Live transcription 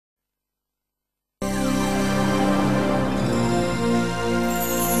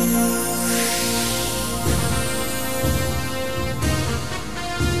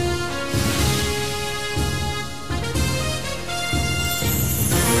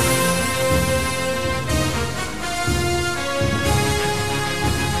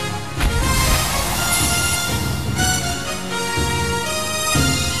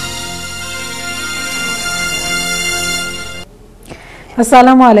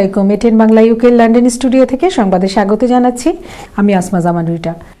আসসালামু আলাইকুম। ATN Bangla UK London studio থেকে সংবাদে স্বাগত জানাচ্ছি। আমি আসমা জামান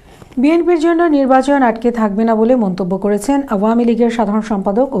রিটা। বিএনপির জন্য নির্বাচন আটকে থাকবে না বলে মন্তব্য করেছেন আওয়ামী লীগের সাধারণ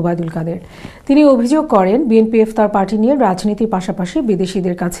সম্পাদক ওবায়দুল কাদের। তিনি অভিযোগ করেন বিএনপি ইফতার পার্টি নিয়ে রাজনীতির পাশাপাশি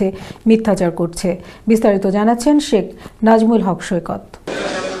বিদেশিদের কাছে মিথ্যাচার করছে। বিস্তারিত জানাচ্ছেন শেখ নাজমুল হক সৈকত।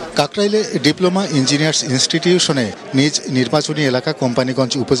 কাকরাইলে ডিপ্লোমা ইঞ্জিনিয়ার্স ইনস্টিটিউশনে নিজ নির্বাচনী এলাকা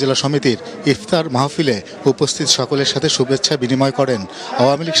কোম্পানীগঞ্জ উপজেলা সমিতির ইফতার মাহফিলে উপস্থিত সকলের সাথে শুভেচ্ছা বিনিময় করেন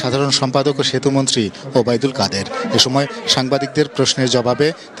আওয়ামী লীগ সাধারণ সম্পাদক ও সেতুমন্ত্রী ওবায়দুল কাদের। এ সময় সাংবাদিকদের প্রশ্নের জবাবে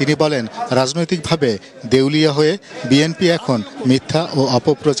তিনি বলেন, রাজনৈতিকভাবে দেউলিয়া হয়ে বিএনপি এখন মিথ্যা ও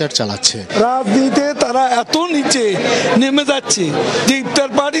অপপ্রচার চালাচ্ছে। রাজনীতিতে তারা এত নিচে নেমে যাচ্ছে যে ইফতার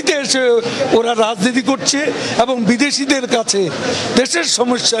পার্টিতে এসে ওরা রাজনীতি করছে এবং বিদেশিদের কাছে দেশের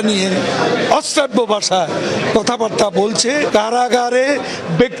সমস্যা নিয়ে অশ্রাব্য ভাষায় কথাবার্তা বলছে। কারাগারে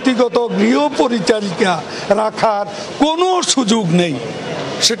ব্যক্তিগত গৃহ পরিচারিকা রাখার কোনো সুযোগ নেই,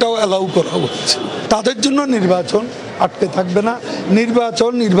 সেটাও অ্যালাউ করা হচ্ছে। তাদের জন্য নির্বাচন আটকে থাকবে না,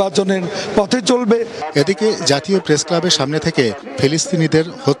 নির্বাচনের পথে চলবে। এদিকে জাতীয় প্রেস ক্লাবের সামনে থেকে ফিলিস্তিনিদের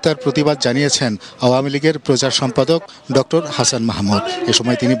হত্যার প্রতিবাদ জানিয়েছেন আওয়ামী লীগের প্রচার সম্পাদক ডক্টর হাসান মাহমুদ। এ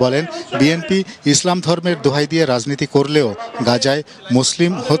সময় তিনি বলেন, বিএনপি ইসলাম ধর্মের দোহাই দিয়ে রাজনীতি করলেও গাজায়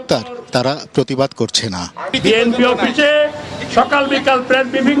মুসলিম হত্যার তারা প্রতিবাদ করছে না। বিএনপি অফিসে সকাল বিকাল প্রেস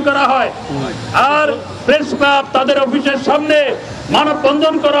ব্রিফিং করা হয়, আর প্রেস ক্লাব তাদের অফিসের সামনে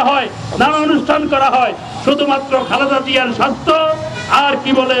মানববন্ধন করা হয়, নানা অনুষ্ঠান করা হয়, শুধুমাত্র খালেদা জিয়ার স্বাস্থ্য আর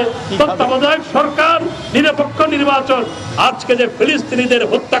কি বলে তত্ত্বাবধায়ক সরকার, নিরপেক্ষ নির্বাচন। আজকে যে ফিলিস্তিনিদের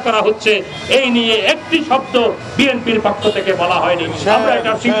হত্যা করা হচ্ছে এই নিয়ে একটি শব্দ বিএনপির পক্ষ থেকে বলা হয়নি। আমরা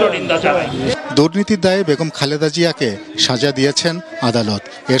এটা তীব্র নিন্দা জানাই। দুর্নীতির দায়ে বেগম খালেদা জিয়াকে সাজা দিয়েছেন আদালত।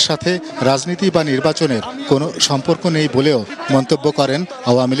 এর সাথে রাজনীতি বা নির্বাচনের কোনো সম্পর্ক নেই বলেও মন্তব্য করেন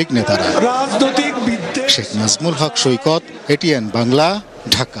আওয়ামী লীগ নেতারা। শেখ নাজমুল হক সৈকত, এটিএন বাংলা,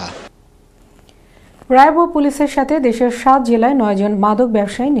 ঢাকা। র্যাব ও পুলিশের সাথে দেশের 7 জেলায় 9 জন মাদক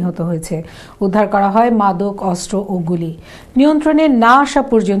ব্যবসায়ী নিহত হয়েছে। উদ্ধার করা হয় মাদক, অস্ত্র ও গুলি। নিয়ন্ত্রণে না আসা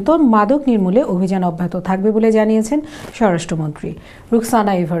পর্যন্ত মাদক নির্মূলে অভিযান অব্যাহত থাকবে বলে জানিয়েছেন স্বরাষ্ট্রমন্ত্রী।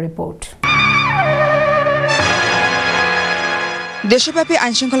 রুকসানা ইভার রিপোর্ট। দেশব্যাপী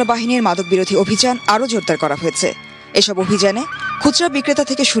আইনশৃঙ্খলা বাহিনীর মাদক বিরোধী অভিযান আরও জোরদার করা হয়েছে। এসব অভিযানে খুচরা বিক্রেতা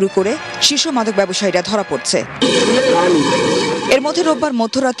থেকে শুরু করে শীর্ষ মাদক ব্যবসায়ীরা ধরা পড়ছে। এর মধ্যে রোববার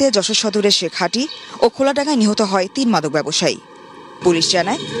মধ্যরাতে যশোর সদরের শেখহাটি ও খোলাডাঙ্গায় নিহত হয় 3 মাদক ব্যবসায়ী। পুলিশ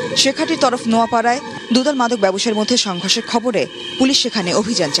জানায়, শেখহাটির তরফ নোয়াপাড়ায় দুদল মাদক ব্যবসায়ীর মধ্যে সংঘর্ষের খবরে পুলিশ সেখানে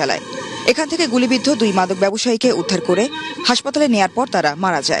অভিযান চালায়। এখান থেকে গুলিবিদ্ধ 2 মাদক ব্যবসায়ীকে উদ্ধার করে হাসপাতালে নেয়ার পর তারা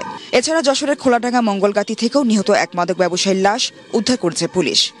মারা যায়। এছাড়া যশোরের খোলাডাঙ্গা মঙ্গলগাতি থেকেও নিহত 1 মাদক ব্যবসায়ীর লাশ উদ্ধার করেছে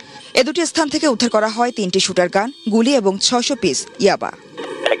পুলিশ। এ দুটি স্থান থেকে উদ্ধার করা হয় 3টি শুটার গান, গুলি এবং 600 পিস ইয়াবা।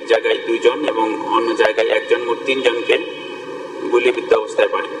 এক জায়গায় 2 জন এবং অন্য জায়গায় 1 জন, মোট 3 জনকে গুলিবিদ্ধ অবস্থায়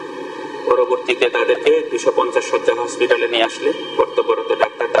পায়। পরবর্তীতে তাদেরকে 250 শয্যা হসপিটালে নিয়ে আসলে কর্তব্যরত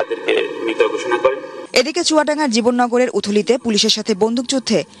ডাক্তার তাদেরকে মৃত ঘোষণা করেন। এদিকে চুয়াডাঙ্গার জীবননগরের উথলিতে পুলিশের সাথে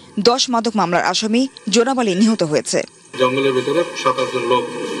বন্দুকযুদ্ধে 10 মাদক মামলার আসামি জোনাব আলী নিহত হয়েছে। জঙ্গলের ভিতরে 7-8 লোক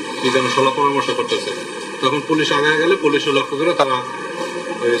কি যেন সলা পরামর্শ করতেছে, তখন পুলিশ আগে গেলে পুলিশের লক্ষ্য করে তারা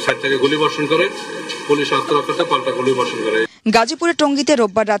সাইড থেকে গুলি বর্ষণ করে, পুলিশ আত্মরক্ষাতে পাল্টা গুলি বর্ষণ করে। গাজীপুরের টঙ্গীতে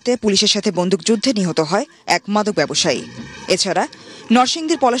রোববার রাতে পুলিশের সাথে বন্দুকযুদ্ধে নিহত হয় 1 মাদক ব্যবসায়ী। এছাড়া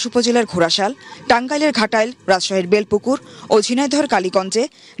নরসিংদীর পলাশ উপজেলার ঘোড়াশাল, টাঙ্গাইলের ঘাটাইল, রাজশাহীর বেলপুকুর ও ঝিনাইদহের কালীগঞ্জে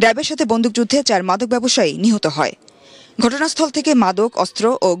র্যাবের সাথে বন্দুকযুদ্ধে 4 মাদক ব্যবসায়ী নিহত হয়। ঘটনাস্থল থেকে মাদক, অস্ত্র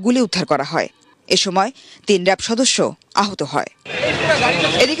ও গুলি উদ্ধার করা হয়। এ সময় 3 র্যাব সদস্য আহত হয়।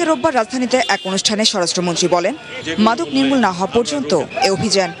 এদিকে রোববার রাজধানীতে এক অনুষ্ঠানে স্বরাষ্ট্রমন্ত্রী বলেন, মাদক নির্মূল না হওয়া পর্যন্ত এ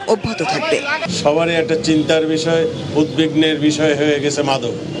অভিযান অব্যাহত থাকবে। সবারই একটা চিন্তার বিষয়, উদ্বিগ্নের বিষয় হয়ে গেছে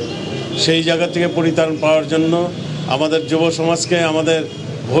মাদক। সেই জায়গা থেকে পরিত্রাণ পাওয়ার জন্য আমাদের যুব সমাজকে, আমাদের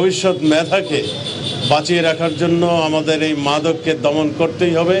ভবিষ্যৎ মেধাকে বাঁচিয়ে রাখার জন্য আমাদের এই মাদককে দমন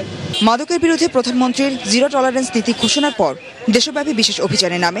করতেই হবে। মাদকের বিরুদ্ধে প্রধানমন্ত্রীর জিরো টলারেন্স নীতি ঘোষণার পর দেশব্যাপী বিশেষ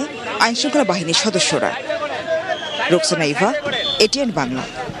অভিযানে নামে আইনশৃঙ্খলা বাহিনীর সদস্যরা। রুকসানা ইভা, এটিএন বাংলা।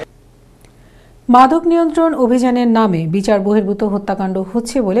 মাদক নিয়ন্ত্রণ অভিযানের নামে বিচার বহির্ভূত হত্যাকাণ্ড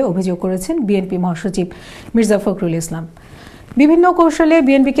হচ্ছে বলে অভিযোগ করেছেন বিএনপি মহাসচিব মির্জা ফখরুল ইসলাম। বিভিন্ন কৌশলে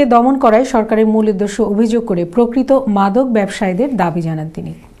বিএনপিকে দমন করাই সরকারের মূল উদ্দেশ্য অভিযোগ করে প্রকৃত মাদক ব্যবসায়ীদের দাবি জানান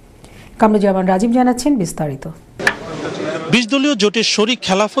তিনি। কামরুজ্জামান রাজীব জানাচ্ছেন বিস্তারিত। 20 দলীয় জোটের শরিক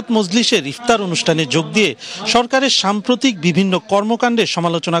খেলাফত মজলিসের ইফতার অনুষ্ঠানে যোগ দিয়ে সরকারের সাম্প্রতিক বিভিন্ন কর্মকাণ্ডের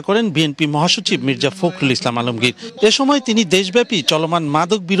সমালোচনা করেন বিএনপি মহাসচিব মির্জা ফখরুল ইসলাম আলমগীর। এ সময় তিনি দেশব্যাপী চলমান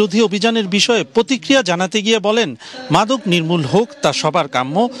মাদক বিরোধী অভিযানের বিষয়ে প্রতিক্রিয়া জানাতে গিয়ে বলেন, মাদক নির্মূল হোক তা সবার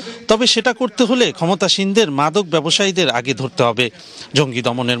কাম্য, তবে সেটা করতে হলে ক্ষমতাসীনদের মাদক ব্যবসায়ীদের আগে ধরতে হবে। জঙ্গি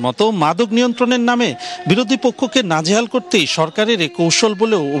দমনের মতো মাদক নিয়ন্ত্রণের নামে বিরোধী পক্ষকে নাজেহাল করতেই সরকারের এ কৌশল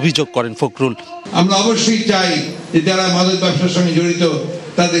বলেও অভিযোগ করেন ফখরুল। আমরা অবশ্যই চাই যে যারা মাদক ব্যবসার সঙ্গে জড়িত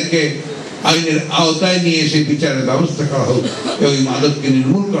তাদেরকে আইনের আওতায় নিয়ে এসে বিচারের ব্যবস্থা করা হোক এবং মাদককে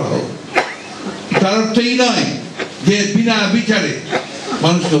নির্মূল করা হোক। তার অর্থ এই নয় যে বিনা বিচারে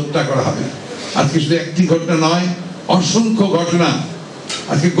মানুষকে হত্যা করা হবে। আজকে শুধু একটি ঘটনা নয়, অসংখ্য ঘটনা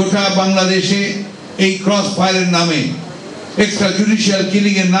আজকে গোটা বাংলাদেশে এই ক্রস ফায়ারের নামে, এক্সট্রা জুডিশিয়াল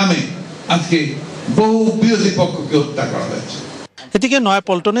কিলিং এর নামে আজকে বহু বিরোধী পক্ষকে হত্যা করা হয়েছে। এদিকে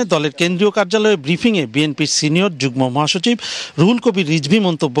নয়াপল্টনে দলের কেন্দ্রীয় কার্যালয়ে ব্রিফিংয়ে বিএনপির সিনিয়র যুগ্ম মহাসচিব রুহুল কবির রিজভী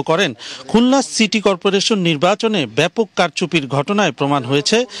মন্তব্য করেন, খুলনা সিটি কর্পোরেশন নির্বাচনে ব্যাপক কারচুপির ঘটনায় প্রমাণ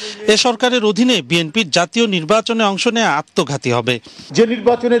হয়েছে এ সরকারের অধীনে বিএনপির জাতীয় নির্বাচনে অংশ নেওয়া আত্মঘাতী হবে। যে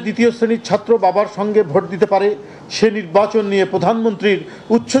নির্বাচনে দ্বিতীয় শ্রেণীর ছাত্র বাবার সঙ্গে ভোট দিতে পারে, সে নির্বাচন নিয়ে প্রধানমন্ত্রীর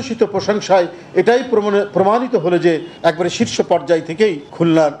উচ্ছ্বসিত প্রশংসায় এটাই প্রমাণিত হলো যে একবারে শীর্ষ পর্যায় থেকেই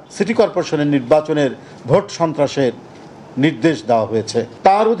খুলনার সিটি কর্পোরেশনের নির্বাচনের ভোট সন্ত্রাসের নির্দেশ দেওয়া হয়েছে।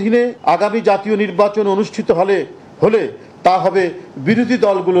 তার অধীনে আগামী জাতীয় নির্বাচন অনুষ্ঠিত হলে তা হবে বিরোধী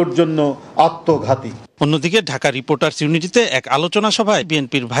দলগুলোর জন্য আত্মঘাতী। অন্যদিকে ঢাকা রিপোর্টার্স ইউনিটিতে এক আলোচনা সভায়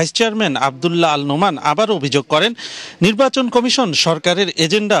বিএনপির ভাইস চেয়ারম্যান আব্দুল্লাহ আল নোমান আবার অভিযোগ করেন, নির্বাচন কমিশন সরকারের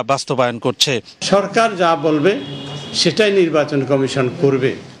এজেন্ডা বাস্তবায়ন করছে। সরকার যা বলবে সেটাই নির্বাচন কমিশন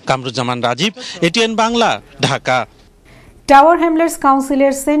করবে। Kamruzzaman Rajib, ATN Bangla, Dhaka. Tower Hamlets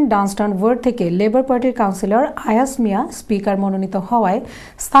কাউন্সিলের সেন্ট ডানস্টন ওয়ার্ড থেকে লেবার পার্টির কাউন্সিলর আয়াস মিয়া স্পিকার মনোনীত হওয়ায়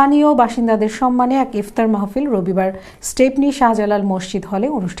স্থানীয় বাসিন্দাদের সম্মানে এক ইফতার মাহফিল রবিবার স্টেপনি শাহজালাল মসজিদ হলে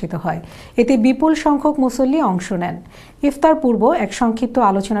অনুষ্ঠিত হয়। এতে বিপুল সংখ্যক মুসল্লি অংশ নেন। ইফতার পূর্ব এক সংক্ষিপ্ত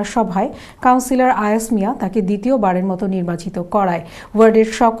আলোচনা সভায় কাউন্সিলর আয়াস মিয়া তাকে দ্বিতীয়বারের মতো নির্বাচিত করায় ওয়ার্ডের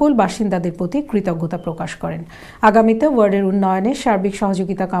সকল বাসিন্দাদের প্রতি কৃতজ্ঞতা প্রকাশ করেন। আগামীতে ওয়ার্ডের উন্নয়নে সার্বিক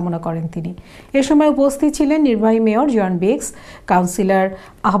সহযোগিতা কামনা করেন তিনি। এ সময় উপস্থিত ছিলেন নির্বাহী mayor John bags, councillor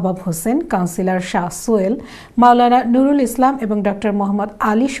Ahbab Hossain, councillor Shah Soyel, মাওলানা নুরুল ইসলাম এবং ডক্টর মোহাম্মদ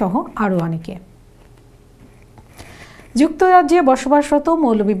আলী সহ আরও অনেকে। যুক্তরাজ্যে বসবাসরত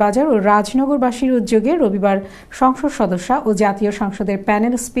মৌলভীবাজার ও রাজনগরবাসীর উদ্যোগে রবিবার সংসদ সদস্যা ও জাতীয় সংসদের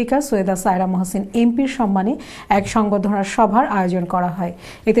প্যানেল স্পিকার সৈয়দা সায়রা মহসিন এমপির সম্মানে এক সংবর্ধনা সভার আয়োজন করা হয়।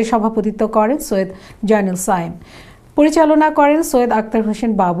 এতে সভাপতিত্ব করেন সৈয়দ জয়নুল সাইম, পরিচালনা করেন সৈয়দ আক্তার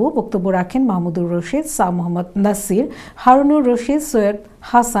হোসেন বাবু, বক্তব্য রাখেন মাহমুদুর রশিদ, শাহ মোহাম্মদ নাসির, হারুনুর রশিদ, সৈয়দ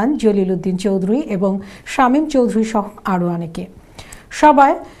হাসান, জলিল উদ্দিন চৌধুরী এবং শামীম চৌধুরী সহ আরও অনেকে।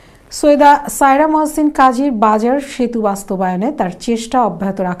 সভায় সৈয়দা সায়রা মহসিন কাজীর বাজার সেতু বাস্তবায়নে তার চেষ্টা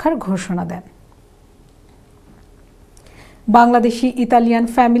অব্যাহত রাখার ঘোষণা দেন। Bangladeshi Italian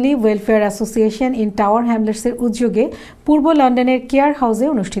family welfare association in tower হ্যামলেটসের উদ্যোগে পূর্ব লন্ডনের কেয়ার হাউসে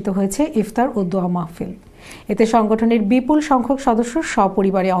অনুষ্ঠিত হয়েছে ইফতার ও দোয়া মাহফিল। এতে সংগঠনের বিপুল সংখ্যক সদস্য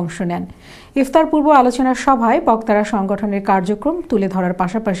সপরিবারে অংশ নেন। ইফতার পূর্ব আলোচনা সভায় বক্তারা সংগঠনের কার্যক্রম তুলে ধরার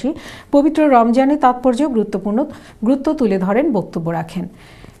পাশাপাশি পবিত্র রমজানের তাৎপর্য গুরুত্ব তুলে ধরেন, বক্তব্য রাখেন।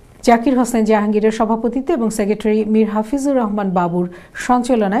 জাকির হোসেন জাহাঙ্গীরের সভাপতিত্বে এবং সেক্রেটারি মীর হাফিজুর রহমান বাবুর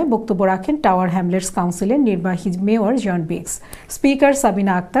সঞ্চালনায় বক্তব্য রাখেন টাওয়ার হ্যামলেটস কাউন্সিলের নির্বাহী mayor John Biggs, speaker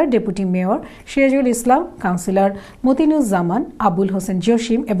Sabina Akter, deputy mayor Sirajul Islam, councillor Matinuzzaman, Abul Hossain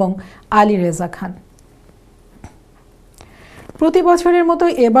Jasim এবং আলী রেজা খান। প্রতি বছরের মতো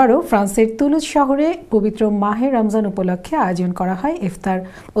এবারও ফ্রান্সের তুলুজ শহরে পবিত্র মাহে রমজান উপলক্ষে আয়োজন করা হয় ইফতার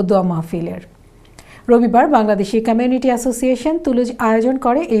ও দোয়া মাহফিলের। রবিবার বাংলাদেশি কমিউনিটি অ্যাসোসিয়েশন তুলুজ আয়োজন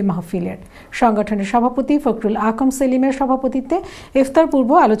করে এই মাহফিলের। সংগঠনের সভাপতি ফখরুল আকম সেলিমের সভাপতিত্বে ইফতার পূর্ব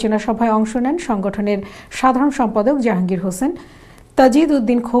আলোচনা সভায় অংশ নেন সংগঠনের সাধারণ সম্পাদক জাহাঙ্গীর হোসেন, তাজিদ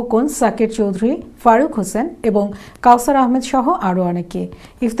উদ্দিন খোকন, সাকির চৌধুরী, ফারুক হোসেন এবং কাউসার আহমেদ সহ আরও অনেকে।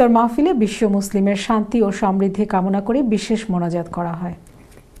 ইফতার মাহফিলে বিশ্ব মুসলিমের শান্তি ও সমৃদ্ধি কামনা করে বিশেষ মোনাজাত করা হয়।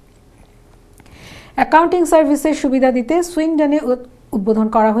 অ্যাকাউন্টিং সার্ভিসের সুবিধা দিতে সুইন্ডনে উদ্বোধন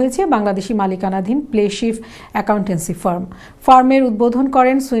করা হয়েছে বাংলাদেশি মালিকানাধীন প্লেশিফ অ্যাকাউন্টেন্সি ফার্ম। ফার্মের উদ্বোধন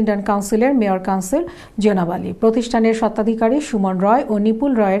করেন সুইন্ডন কাউন্সিলের মেয়র কাউন্সিল জনাব আলী। প্রতিষ্ঠানের স্বত্বাধিকারী সুমন রয় ও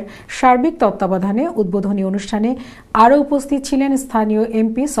নিপুল রয়ের সার্বিক তত্ত্বাবধানে উদ্বোধনী অনুষ্ঠানে আরও উপস্থিত ছিলেন স্থানীয়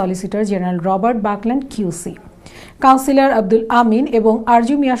MP solicitor general Robert Buckland QC, councillor Abdul আমিন এবং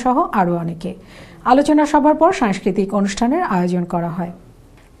আরজু মিয়া সহ আরও অনেকে। আলোচনা সভার পর সাংস্কৃতিক অনুষ্ঠানের আয়োজন করা হয়।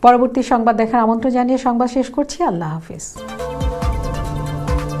 পরবর্তী সংবাদ দেখার আমন্ত্রণ জানিয়ে সংবাদ শেষ করছি। আল্লাহ হাফিজ।